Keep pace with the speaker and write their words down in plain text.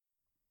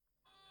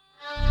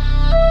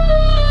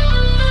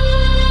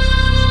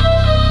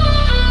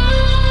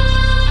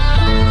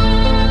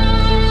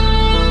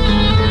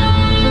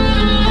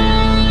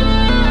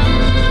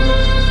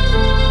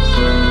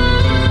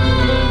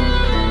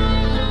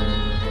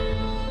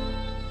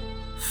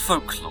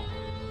Folklore.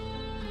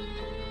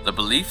 The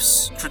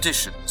beliefs,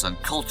 traditions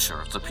and culture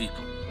of the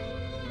people.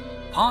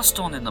 Passed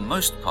on in the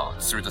most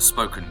part through the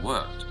spoken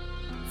word,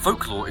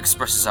 folklore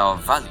expresses our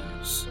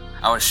values,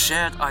 our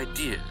shared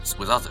ideas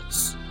with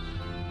others.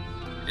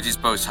 It is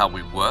both how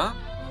we were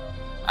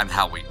and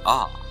how we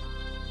are.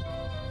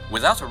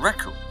 Without a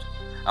record,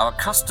 our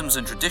customs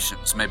and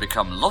traditions may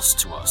become lost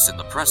to us in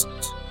the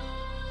present,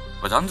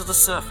 but under the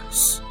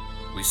surface,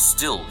 we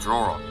still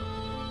draw on them.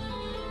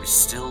 We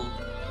still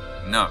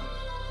know.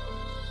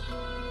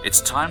 It's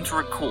time to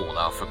recall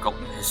our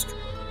forgotten history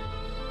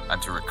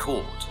and to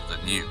record the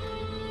new.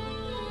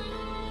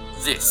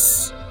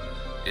 This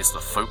is the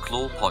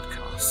Folklore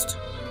Podcast.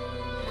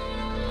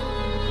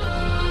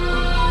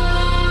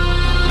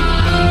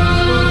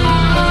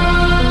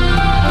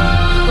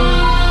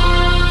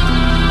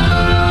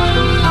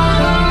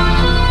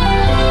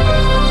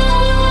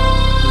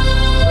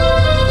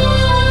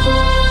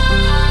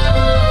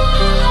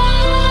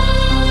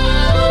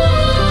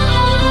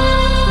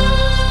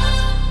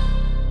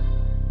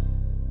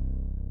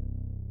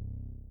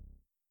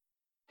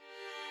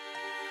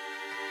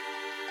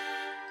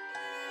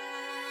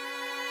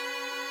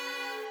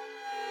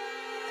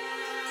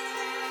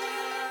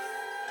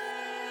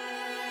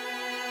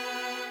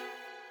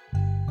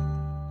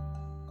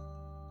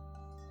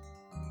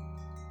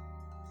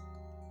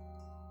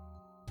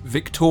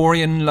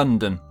 Victorian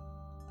London.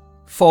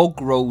 Fog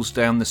rolls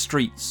down the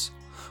streets.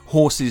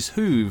 Horses'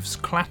 hooves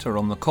clatter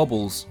on the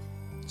cobbles.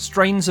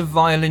 Strains of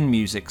violin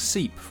music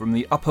seep from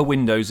the upper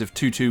windows of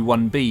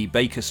 221B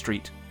Baker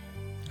Street.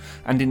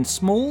 And in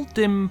small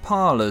dim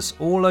parlours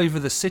all over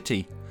the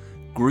city,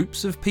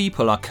 groups of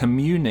people are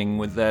communing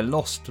with their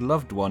lost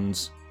loved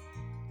ones.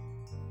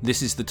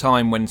 This is the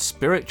time when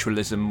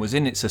spiritualism was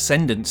in its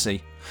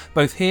ascendancy,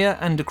 both here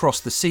and across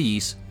the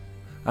seas,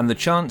 and the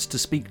chance to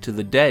speak to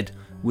the dead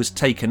was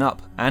taken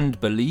up and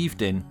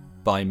believed in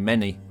by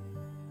many.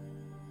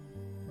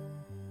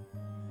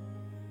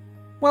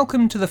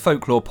 Welcome to the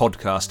Folklore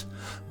Podcast.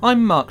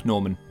 I'm Mark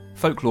Norman,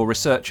 folklore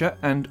researcher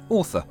and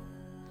author.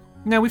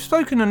 Now, we've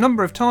spoken a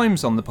number of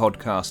times on the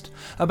podcast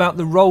about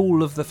the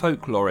role of the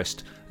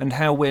folklorist and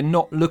how we're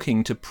not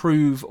looking to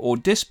prove or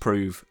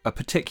disprove a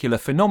particular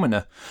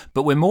phenomena,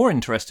 but we're more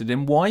interested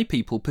in why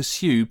people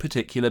pursue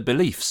particular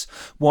beliefs,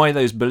 why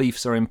those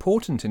beliefs are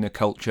important in a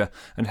culture,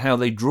 and how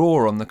they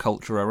draw on the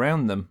culture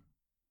around them.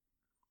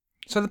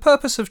 So the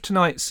purpose of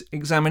tonight's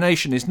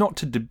examination is not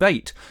to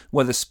debate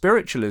whether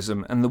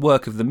spiritualism and the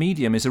work of the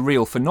medium is a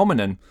real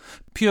phenomenon,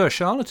 pure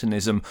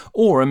charlatanism,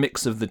 or a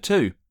mix of the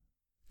two.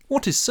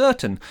 What is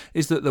certain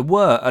is that there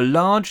were a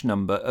large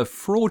number of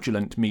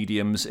fraudulent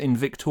mediums in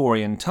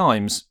Victorian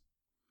times.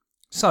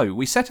 So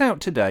we set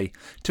out today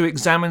to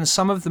examine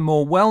some of the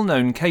more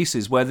well-known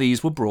cases where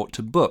these were brought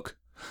to book,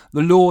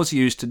 the laws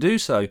used to do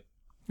so,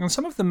 and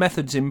some of the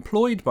methods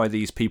employed by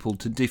these people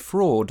to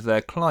defraud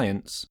their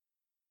clients.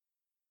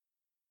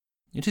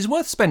 It is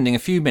worth spending a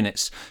few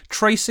minutes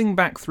tracing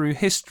back through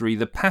history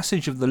the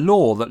passage of the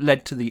law that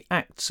led to the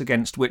acts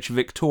against which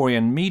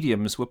Victorian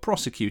mediums were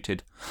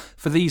prosecuted,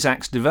 for these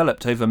acts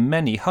developed over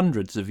many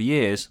hundreds of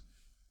years.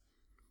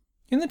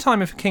 In the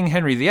time of King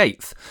Henry VIII,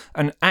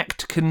 an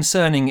act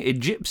concerning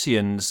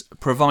Egyptians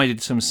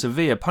provided some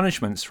severe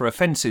punishments for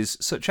offences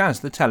such as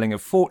the telling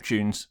of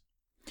fortunes.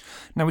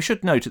 Now, we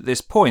should note at this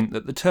point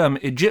that the term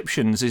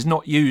Egyptians is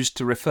not used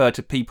to refer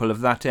to people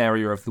of that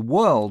area of the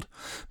world,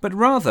 but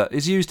rather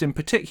is used in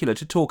particular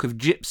to talk of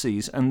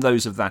gypsies and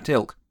those of that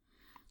ilk.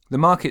 The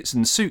markets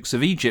and souks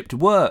of Egypt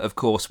were, of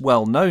course,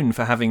 well known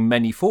for having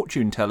many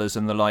fortune-tellers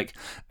and the like,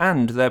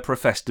 and their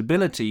professed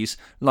abilities,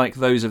 like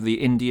those of the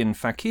Indian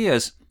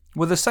fakirs,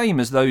 were the same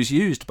as those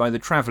used by the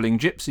travelling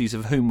gypsies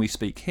of whom we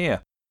speak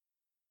here.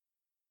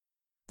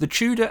 The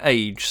Tudor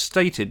age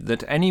stated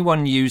that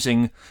anyone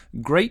using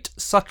great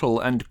subtle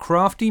and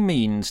crafty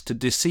means to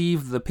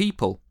deceive the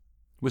people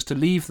was to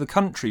leave the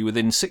country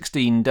within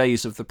 16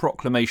 days of the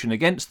proclamation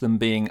against them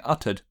being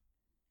uttered.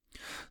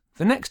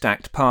 The next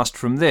act passed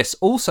from this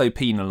also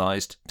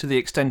penalised, to the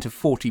extent of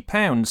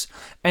 £40,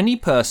 any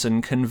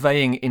person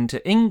conveying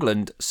into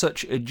England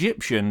such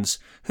Egyptians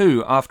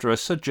who, after a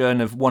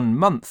sojourn of 1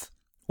 month,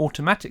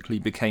 automatically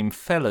became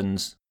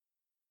felons.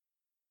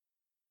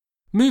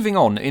 Moving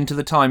on into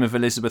the time of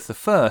Elizabeth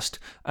I,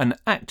 an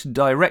act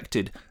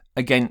directed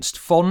against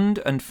fond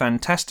and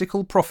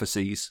fantastical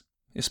prophecies,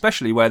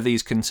 especially where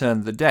these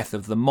concerned the death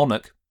of the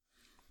monarch.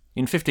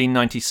 In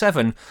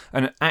 1597,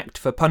 an act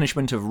for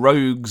punishment of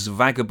rogues,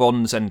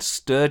 vagabonds and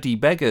sturdy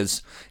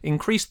beggars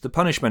increased the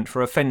punishment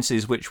for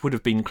offences which would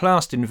have been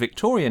classed in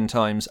Victorian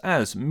times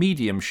as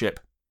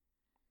mediumship.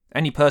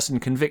 Any person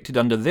convicted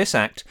under this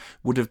act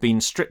would have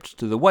been stripped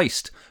to the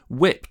waist,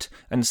 whipped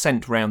and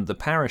sent round the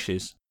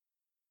parishes.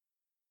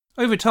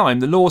 Over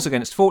time, the laws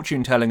against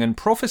fortune-telling and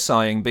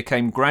prophesying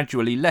became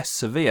gradually less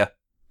severe.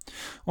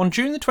 On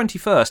June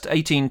 21st,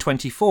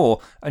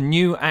 1824, a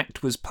new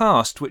act was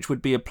passed which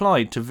would be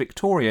applied to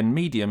Victorian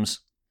mediums.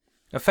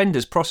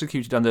 Offenders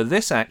prosecuted under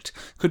this act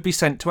could be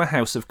sent to a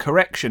house of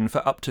correction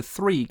for up to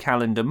 3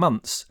 calendar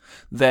months,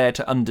 there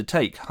to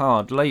undertake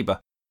hard labour.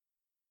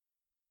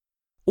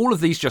 All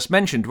of these just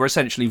mentioned were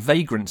essentially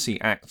vagrancy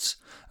acts,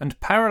 and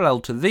parallel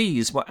to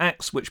these were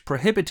acts which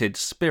prohibited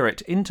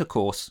spirit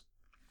intercourse.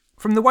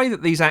 From the way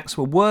that these acts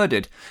were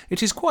worded,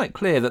 it is quite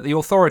clear that the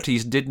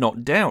authorities did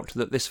not doubt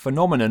that this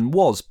phenomenon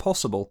was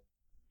possible.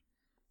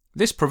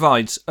 This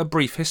provides a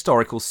brief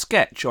historical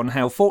sketch on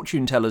how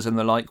fortune-tellers and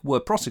the like were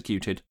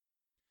prosecuted.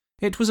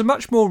 It was a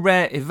much more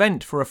rare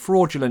event for a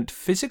fraudulent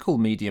physical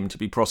medium to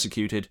be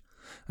prosecuted,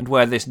 and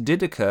where this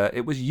did occur,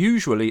 it was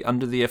usually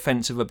under the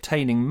offence of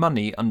obtaining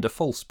money under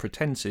false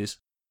pretences.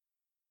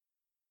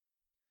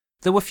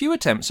 There were few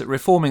attempts at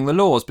reforming the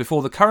laws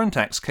before the current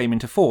acts came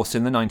into force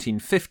in the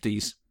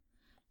 1950s.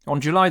 On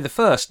July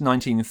 1st,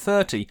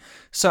 1930,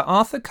 Sir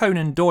Arthur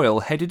Conan Doyle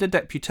headed a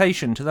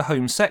deputation to the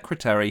Home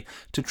Secretary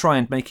to try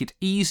and make it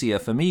easier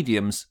for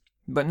mediums,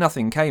 but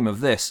nothing came of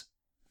this.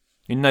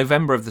 In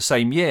November of the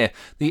same year,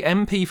 the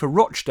MP for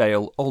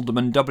Rochdale,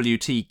 Alderman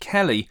W.T.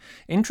 Kelly,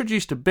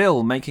 introduced a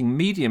bill making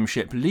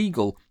mediumship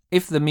legal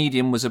if the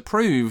medium was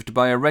approved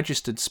by a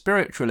registered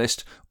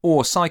spiritualist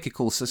or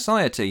psychical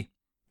society,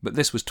 but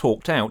this was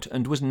talked out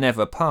and was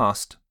never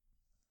passed.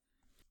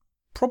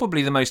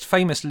 Probably the most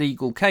famous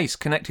legal case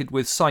connected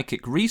with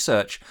psychic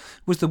research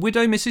was the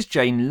widow Mrs.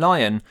 Jane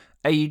Lyon,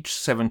 aged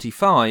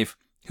 75,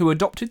 who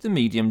adopted the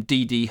medium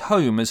D.D.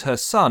 Home as her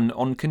son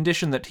on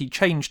condition that he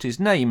changed his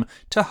name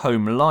to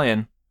Home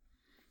Lyon.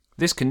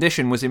 This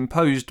condition was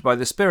imposed by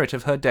the spirit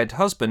of her dead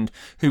husband,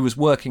 who was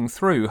working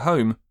through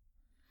Home.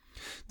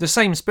 The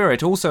same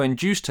spirit also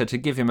induced her to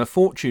give him a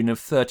fortune of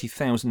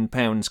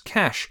 £30,000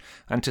 cash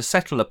and to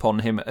settle upon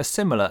him a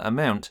similar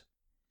amount.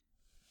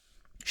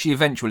 She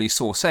eventually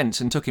saw sense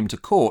and took him to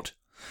court.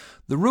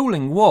 The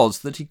ruling was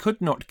that he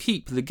could not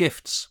keep the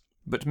gifts,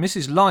 but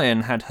Mrs.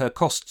 Lyon had her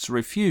costs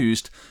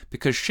refused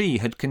because she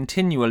had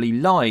continually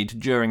lied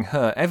during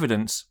her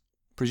evidence,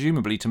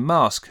 presumably to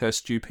mask her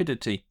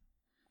stupidity.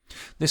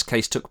 This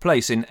case took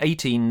place in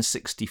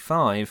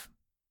 1865.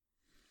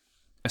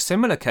 A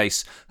similar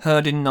case,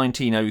 heard in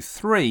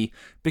 1903,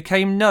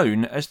 became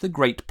known as the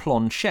Great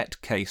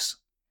Planchette case.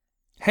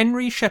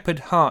 Henry Shepherd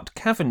Hart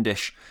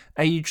Cavendish,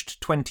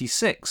 aged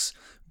 26,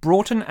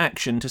 brought an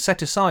action to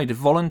set aside a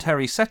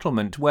voluntary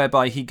settlement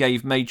whereby he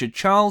gave Major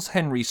Charles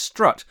Henry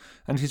Strutt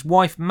and his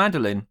wife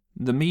Madeline,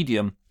 the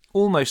medium,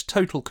 almost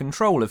total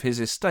control of his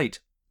estate.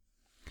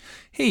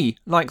 He,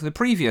 like the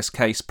previous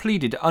case,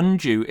 pleaded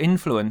undue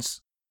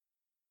influence.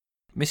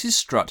 Mrs.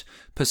 Strutt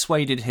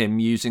persuaded him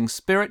using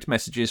spirit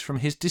messages from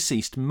his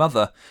deceased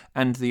mother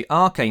and the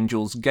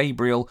archangels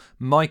Gabriel,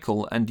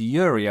 Michael and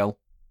Uriel.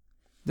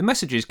 The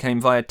messages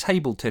came via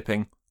table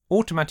tipping,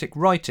 automatic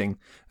writing,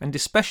 and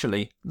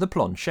especially the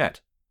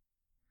planchette.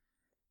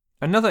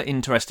 Another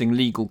interesting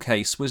legal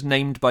case was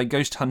named by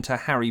ghost hunter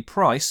Harry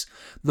Price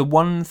the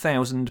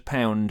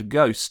 £1,000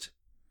 ghost.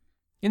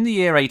 In the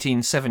year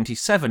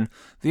 1877,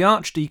 the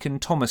Archdeacon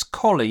Thomas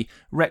Colley,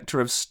 rector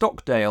of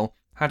Stockdale,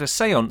 had a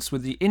séance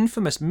with the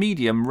infamous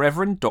medium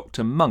Reverend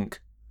Dr.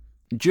 Monk.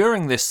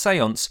 During this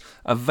séance,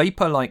 a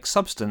vapour-like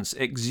substance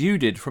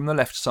exuded from the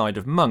left side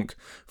of Monk,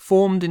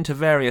 formed into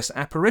various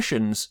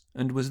apparitions,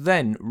 and was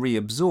then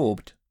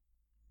reabsorbed.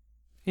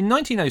 In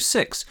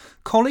 1906,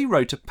 Colley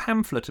wrote a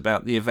pamphlet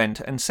about the event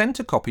and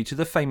sent a copy to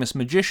the famous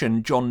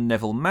magician John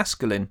Neville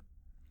Maskelyne.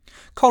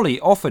 Colley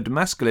offered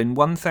Maskelyne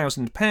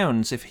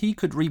 £1,000 if he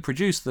could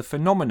reproduce the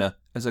phenomena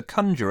as a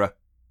conjurer.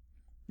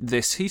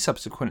 This he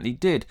subsequently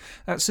did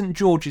at St.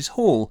 George's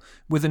Hall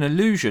with an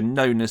illusion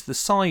known as the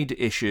side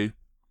issue,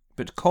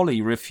 but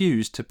Colley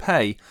refused to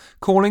pay,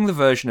 calling the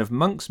version of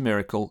Monk's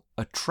miracle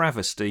a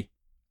travesty.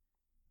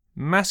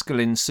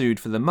 Maskelyne sued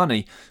for the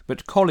money,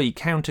 but Colley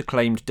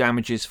counterclaimed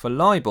damages for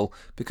libel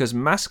because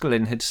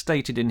Maskelyne had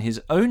stated in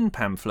his own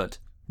pamphlet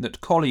that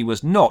Colley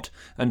was not,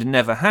 and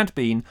never had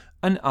been,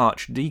 an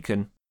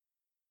archdeacon.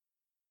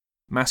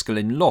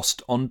 Maskelyne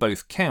lost on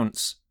both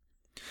counts.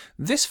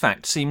 This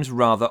fact seems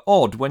rather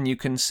odd when you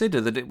consider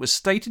that it was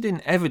stated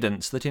in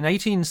evidence that in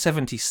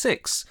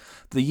 1876,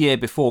 the year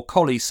before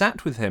Colley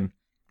sat with him,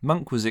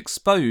 Monk was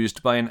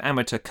exposed by an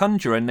amateur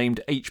conjurer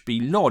named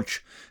H.B.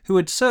 Lodge, who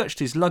had searched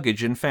his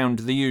luggage and found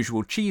the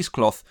usual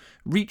cheesecloth,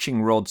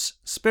 reaching rods,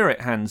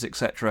 spirit hands,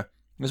 etc.,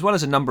 as well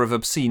as a number of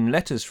obscene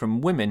letters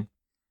from women.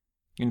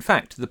 In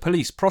fact, the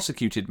police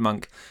prosecuted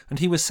Monk, and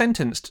he was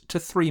sentenced to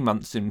 3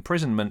 months'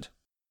 imprisonment.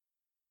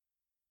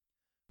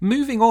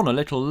 Moving on a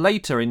little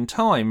later in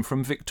time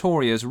from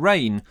Victoria's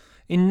reign,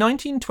 in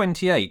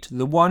 1928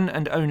 the one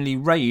and only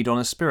raid on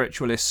a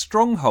spiritualist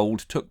stronghold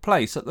took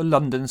place at the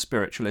London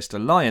Spiritualist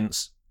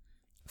Alliance.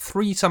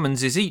 3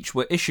 summonses each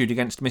were issued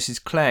against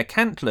Mrs. Claire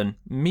Cantland,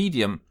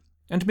 medium,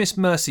 and Miss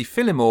Mercy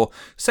Phillimore,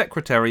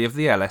 secretary of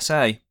the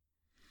LSA.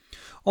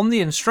 On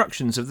the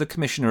instructions of the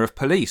Commissioner of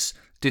Police,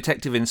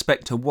 Detective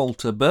Inspector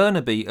Walter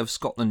Burnaby of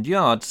Scotland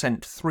Yard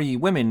sent 3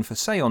 women for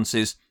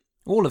séances,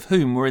 all of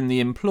whom were in the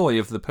employ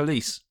of the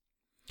police.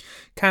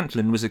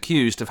 Cantland was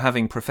accused of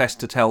having professed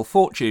to tell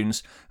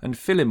fortunes, and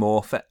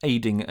Phillimore for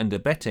aiding and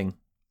abetting.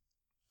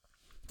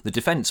 The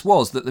defence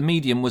was that the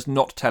medium was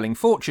not telling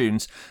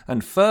fortunes,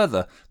 and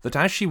further, that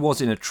as she was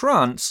in a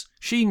trance,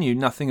 she knew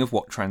nothing of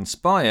what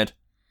transpired.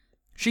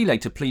 She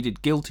later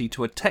pleaded guilty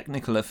to a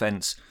technical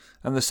offence,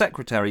 and the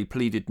secretary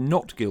pleaded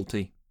not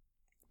guilty.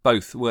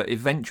 Both were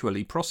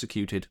eventually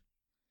prosecuted.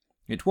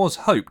 It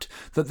was hoped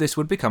that this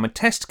would become a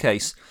test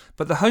case,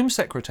 but the Home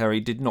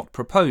Secretary did not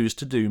propose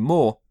to do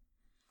more.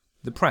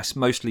 The press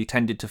mostly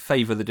tended to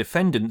favour the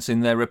defendants in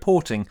their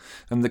reporting,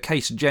 and the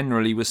case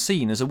generally was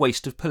seen as a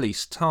waste of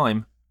police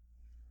time.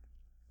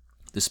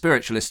 The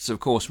spiritualists, of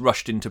course,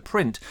 rushed into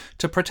print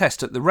to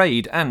protest at the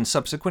raid and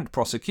subsequent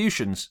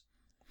prosecutions.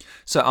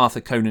 Sir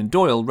Arthur Conan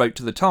Doyle wrote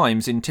to the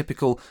Times in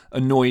typical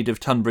annoyed of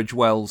Tunbridge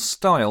Wells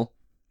style,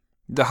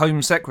 "The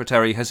Home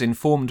Secretary has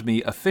informed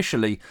me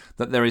officially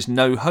that there is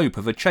no hope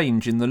of a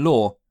change in the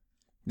law.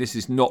 This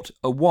is not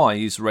a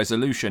wise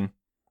resolution.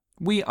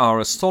 We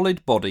are a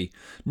solid body,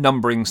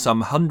 numbering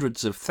some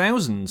hundreds of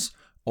thousands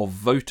of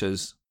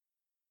voters."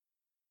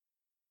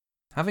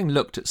 Having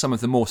looked at some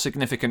of the more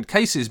significant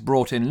cases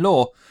brought in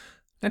law,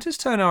 let us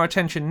turn our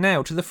attention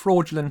now to the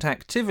fraudulent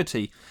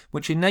activity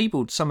which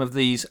enabled some of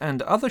these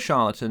and other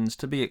charlatans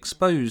to be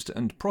exposed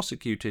and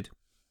prosecuted.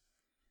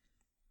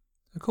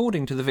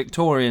 According to the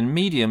Victorian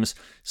mediums,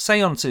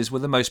 séances were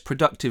the most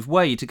productive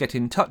way to get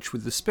in touch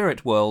with the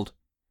spirit world.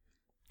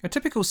 A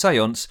typical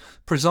séance,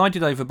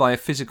 presided over by a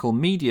physical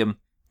medium,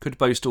 could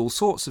boast all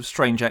sorts of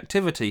strange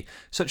activity,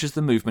 such as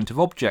the movement of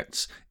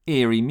objects,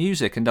 eerie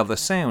music and other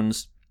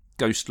sounds,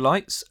 ghost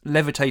lights,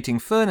 levitating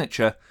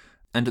furniture,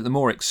 and at the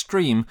more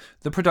extreme,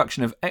 the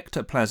production of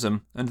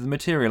ectoplasm and the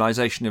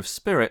materialisation of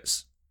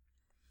spirits.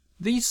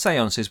 These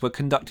séances were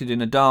conducted in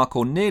a dark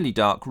or nearly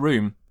dark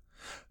room.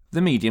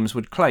 The mediums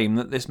would claim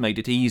that this made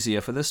it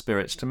easier for the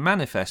spirits to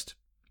manifest.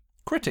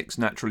 Critics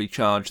naturally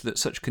charged that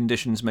such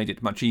conditions made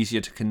it much easier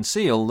to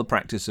conceal the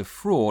practice of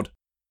fraud.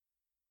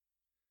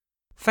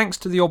 Thanks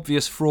to the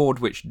obvious fraud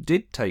which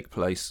did take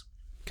place,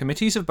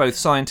 committees of both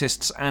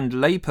scientists and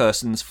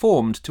laypersons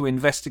formed to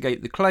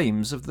investigate the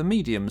claims of the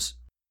mediums.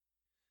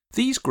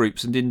 These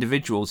groups and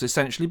individuals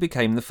essentially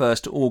became the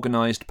first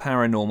organised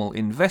paranormal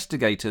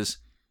investigators,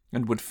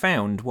 and would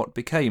found what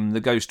became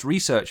the ghost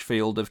research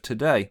field of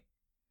today.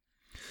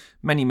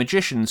 Many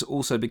magicians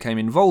also became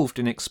involved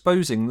in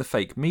exposing the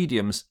fake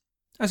mediums,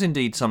 as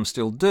indeed some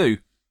still do,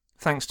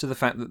 thanks to the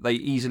fact that they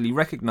easily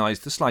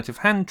recognised the sleight of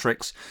hand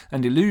tricks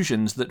and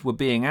illusions that were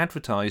being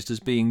advertised as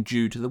being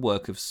due to the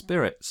work of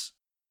spirits.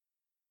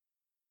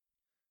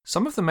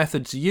 Some of the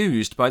methods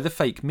used by the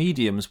fake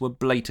mediums were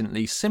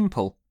blatantly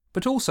simple,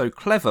 but also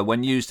clever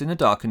when used in a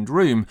darkened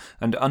room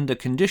and under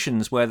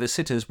conditions where the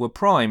sitters were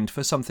primed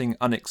for something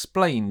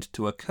unexplained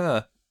to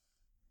occur.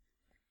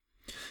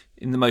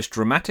 In the most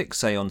dramatic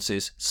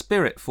séances,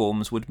 spirit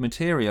forms would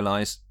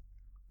materialise.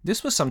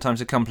 This was sometimes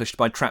accomplished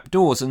by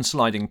trapdoors and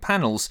sliding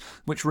panels,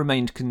 which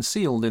remained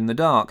concealed in the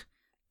dark,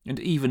 and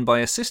even by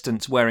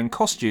assistants wearing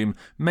costume,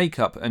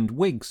 makeup and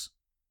wigs.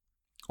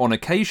 On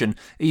occasion,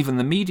 even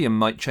the medium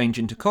might change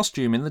into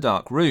costume in the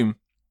dark room.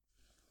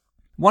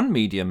 One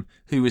medium,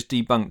 who was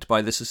debunked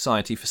by the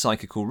Society for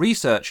Psychical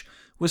Research,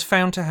 was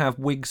found to have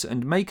wigs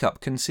and makeup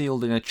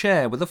concealed in a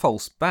chair with a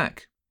false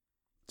back.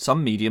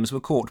 Some mediums were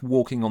caught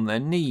walking on their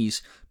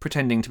knees,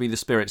 pretending to be the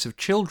spirits of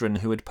children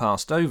who had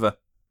passed over.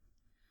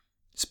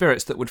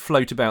 Spirits that would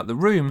float about the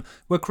room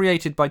were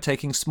created by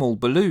taking small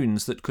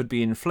balloons that could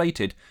be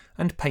inflated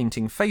and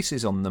painting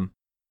faces on them.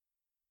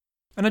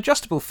 An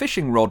adjustable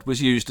fishing rod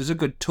was used as a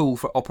good tool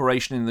for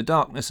operation in the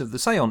darkness of the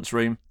séance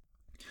room.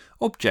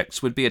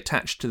 Objects would be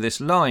attached to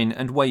this line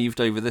and waved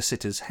over the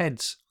sitters'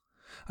 heads.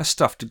 A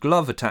stuffed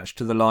glove attached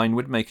to the line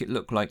would make it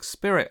look like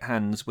spirit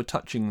hands were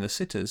touching the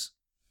sitters.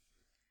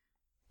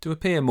 To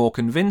appear more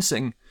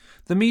convincing,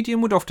 the medium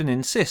would often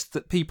insist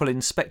that people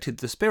inspected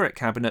the spirit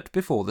cabinet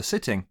before the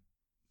sitting.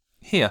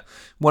 Here,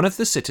 one of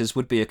the sitters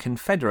would be a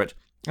confederate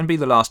and be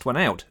the last one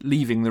out,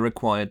 leaving the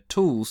required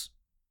tools.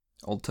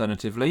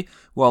 Alternatively,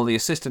 while the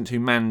assistant who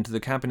manned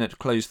the cabinet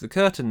closed the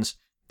curtains,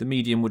 the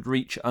medium would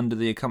reach under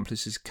the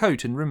accomplice's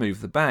coat and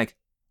remove the bag.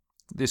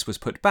 This was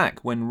put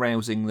back when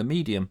rousing the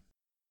medium.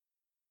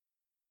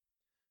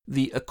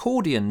 The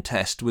accordion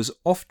test was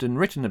often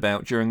written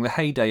about during the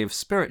heyday of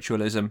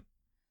spiritualism.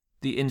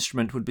 The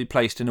instrument would be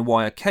placed in a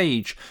wire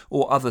cage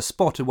or other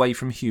spot away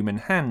from human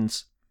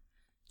hands.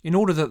 In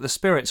order that the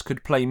spirits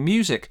could play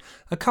music,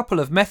 a couple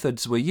of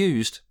methods were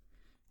used.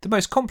 The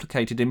most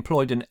complicated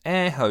employed an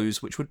air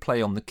hose which would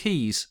play on the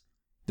keys.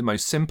 The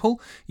most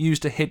simple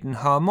used a hidden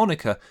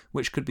harmonica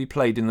which could be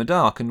played in the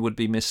dark and would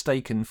be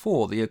mistaken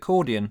for the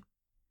accordion.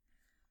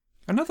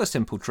 Another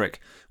simple trick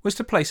was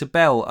to place a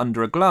bell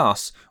under a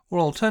glass, or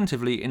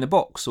alternatively in a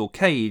box or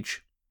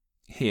cage.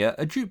 Here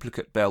a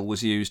duplicate bell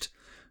was used.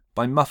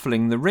 By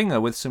muffling the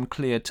ringer with some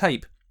clear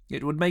tape,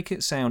 it would make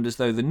it sound as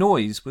though the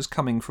noise was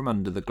coming from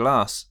under the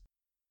glass.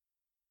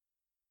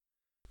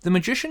 The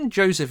magician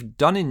Joseph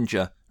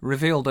Dunninger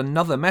revealed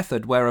another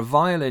method where a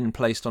violin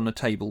placed on a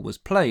table was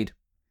played.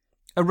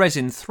 A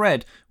resin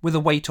thread with a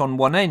weight on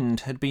one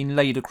end had been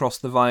laid across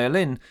the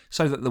violin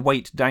so that the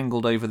weight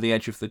dangled over the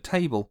edge of the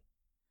table.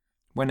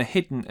 When a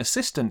hidden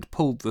assistant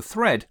pulled the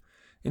thread,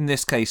 in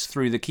this case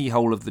through the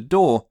keyhole of the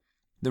door,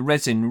 the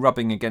resin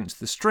rubbing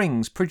against the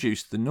strings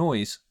produced the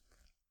noise.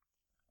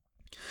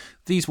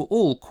 these were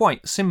all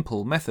quite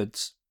simple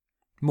methods.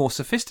 More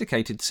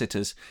sophisticated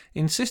sitters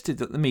insisted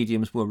that the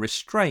mediums were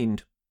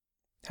restrained.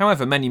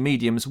 However, many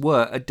mediums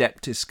were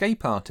adept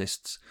escape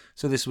artists,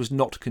 so this was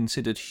not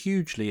considered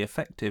hugely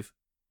effective.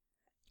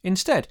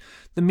 Instead,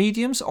 the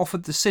mediums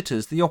offered the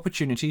sitters the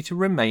opportunity to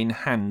remain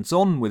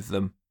hands-on with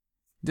them.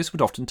 This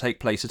would often take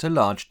place at a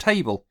large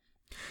table.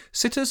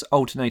 Sitters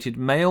alternated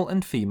male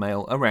and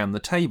female around the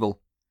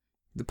table.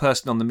 The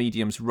person on the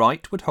medium's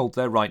right would hold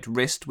their right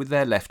wrist with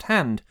their left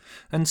hand,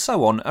 and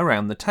so on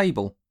around the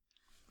table.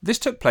 This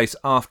took place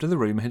after the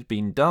room had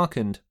been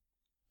darkened.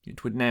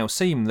 It would now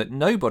seem that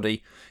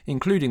nobody,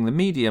 including the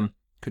medium,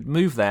 could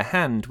move their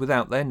hand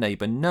without their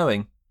neighbour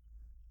knowing.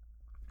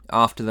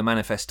 After the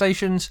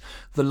manifestations,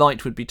 the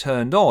light would be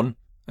turned on,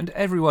 and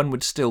everyone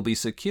would still be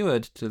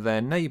secured to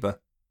their neighbour.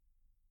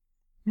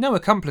 No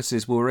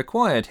accomplices were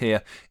required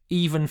here,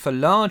 even for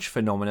large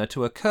phenomena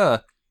to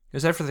occur,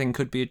 as everything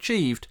could be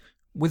achieved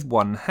with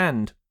one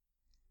hand.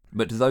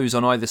 But those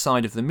on either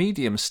side of the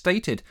medium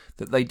stated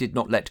that they did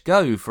not let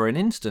go for an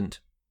instant.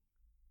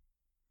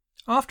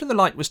 After the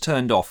light was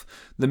turned off,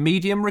 the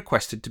medium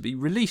requested to be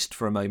released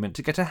for a moment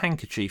to get a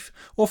handkerchief,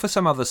 or for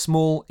some other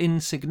small,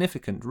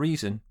 insignificant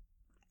reason.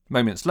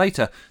 Moments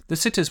later, the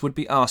sitters would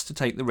be asked to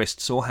take the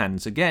wrists or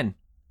hands again.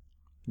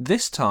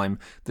 This time,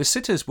 the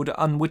sitters would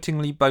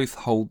unwittingly both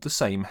hold the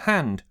same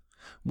hand,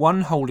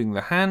 one holding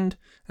the hand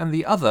and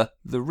the other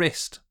the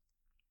wrist.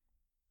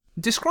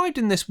 Described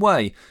in this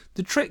way,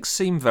 the tricks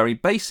seem very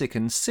basic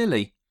and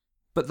silly,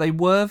 but they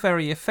were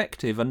very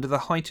effective under the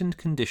heightened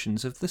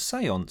conditions of the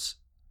séance.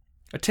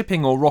 A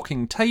tipping or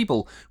rocking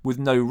table with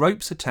no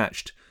ropes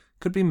attached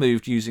could be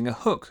moved using a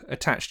hook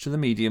attached to the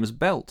medium's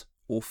belt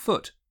or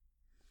foot.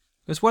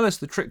 As well as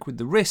the trick with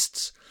the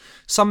wrists,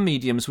 some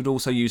mediums would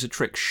also use a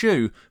trick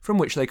shoe from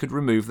which they could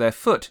remove their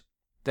foot,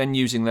 then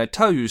using their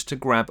toes to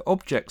grab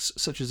objects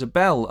such as a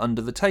bell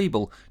under the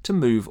table to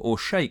move or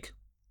shake.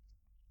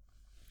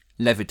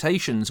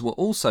 Levitations were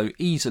also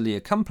easily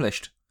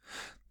accomplished.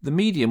 The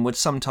medium would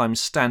sometimes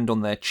stand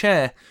on their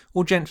chair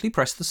or gently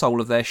press the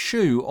sole of their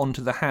shoe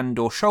onto the hand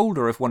or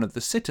shoulder of one of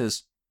the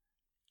sitters.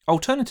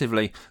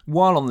 Alternatively,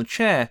 while on the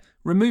chair,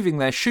 removing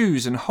their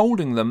shoes and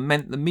holding them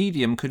meant the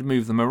medium could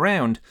move them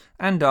around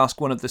and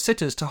ask one of the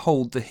sitters to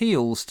hold the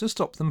heels to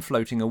stop them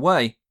floating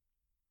away.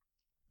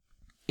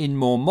 In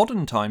more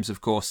modern times,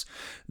 of course,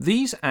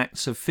 these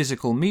acts of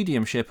physical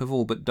mediumship have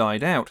all but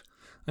died out,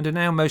 and are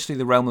now mostly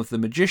the realm of the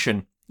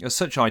magician, as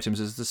such items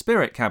as the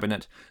spirit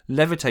cabinet,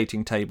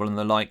 levitating table and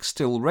the like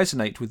still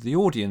resonate with the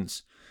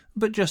audience,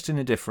 but just in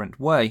a different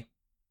way.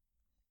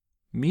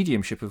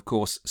 Mediumship, of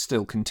course,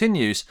 still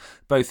continues,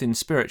 both in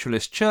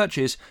spiritualist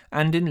churches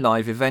and in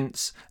live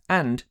events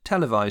and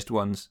televised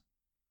ones.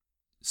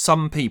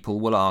 Some people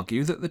will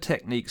argue that the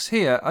techniques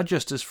here are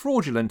just as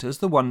fraudulent as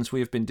the ones we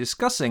have been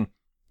discussing,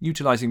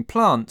 utilising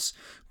plants,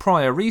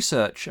 prior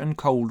research and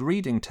cold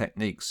reading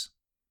techniques.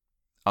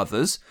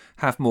 Others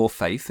have more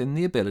faith in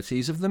the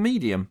abilities of the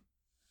medium.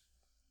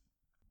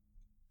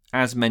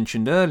 As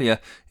mentioned earlier,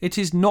 it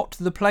is not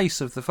the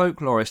place of the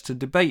folklorist to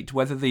debate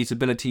whether these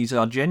abilities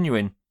are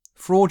genuine,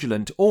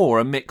 fraudulent, or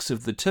a mix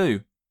of the two.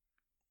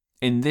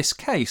 In this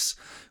case,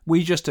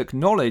 we just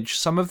acknowledge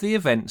some of the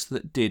events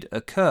that did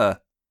occur,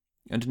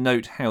 and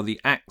note how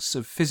the acts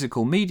of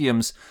physical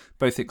mediums,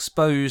 both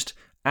exposed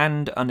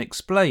and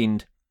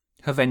unexplained,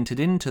 have entered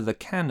into the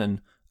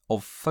canon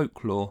of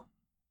folklore.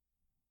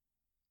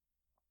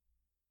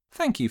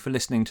 Thank you for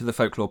listening to the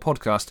Folklore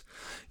Podcast.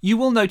 You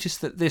will notice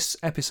that this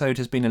episode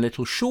has been a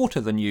little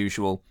shorter than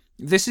usual.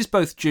 This is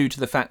both due to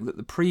the fact that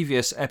the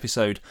previous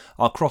episode,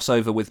 our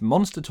crossover with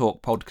Monster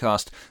Talk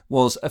podcast,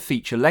 was a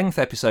feature-length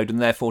episode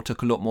and therefore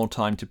took a lot more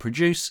time to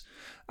produce,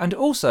 and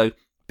also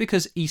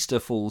because Easter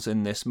falls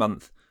in this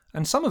month,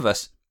 and some of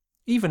us,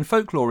 even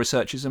folklore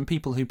researchers and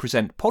people who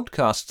present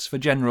podcasts for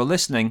general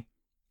listening,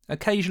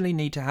 occasionally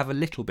need to have a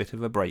little bit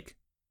of a break.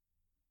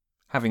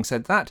 Having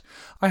said that,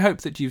 I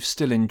hope that you've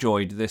still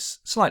enjoyed this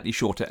slightly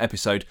shorter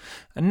episode,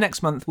 and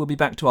next month we'll be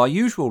back to our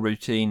usual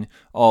routine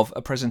of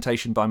a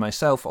presentation by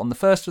myself on the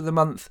 1st of the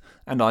month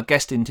and our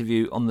guest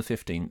interview on the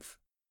 15th.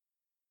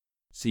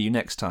 See you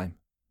next time.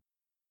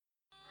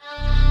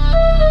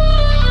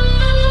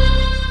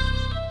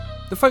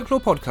 The Folklore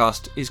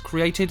Podcast is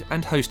created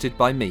and hosted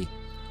by me,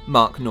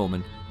 Mark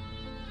Norman.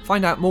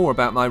 Find out more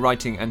about my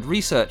writing and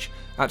research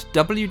at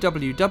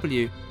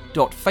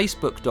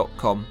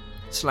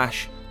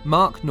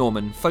www.facebook.com/Mark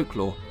Norman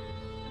Folklore.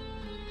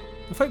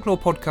 The Folklore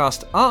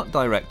Podcast art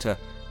director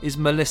is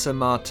Melissa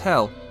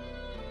Martell.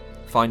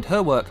 Find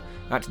her work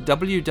at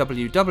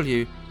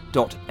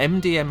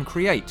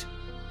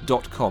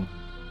www.mdmcreate.com.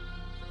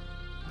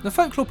 The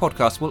Folklore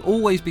Podcast will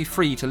always be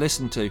free to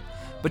listen to,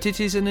 but it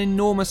is an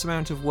enormous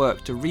amount of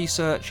work to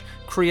research,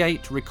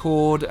 create,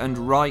 record and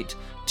write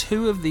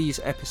 2 of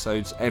these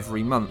episodes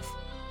every month.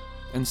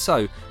 And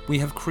so we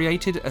have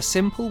created a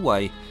simple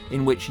way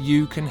in which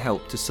you can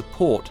help to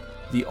support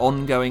the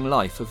ongoing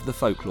life of the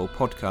Folklore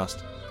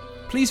Podcast.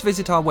 Please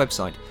visit our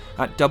website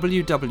at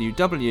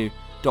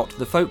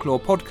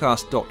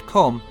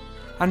www.thefolklorepodcast.com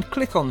and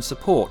click on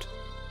support.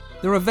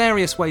 There are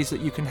various ways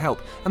that you can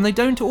help, and they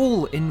don't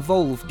all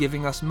involve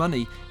giving us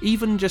money.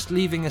 Even just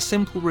leaving a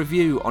simple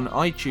review on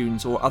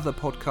iTunes or other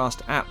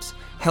podcast apps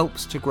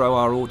helps to grow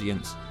our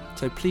audience.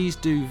 So please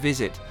do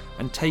visit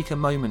and take a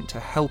moment to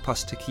help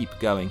us to keep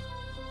going.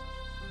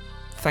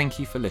 Thank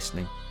you for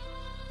listening.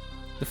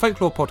 The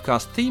Folklore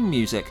Podcast theme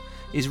music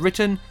is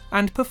written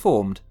and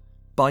performed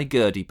by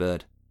Gurdy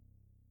Bird.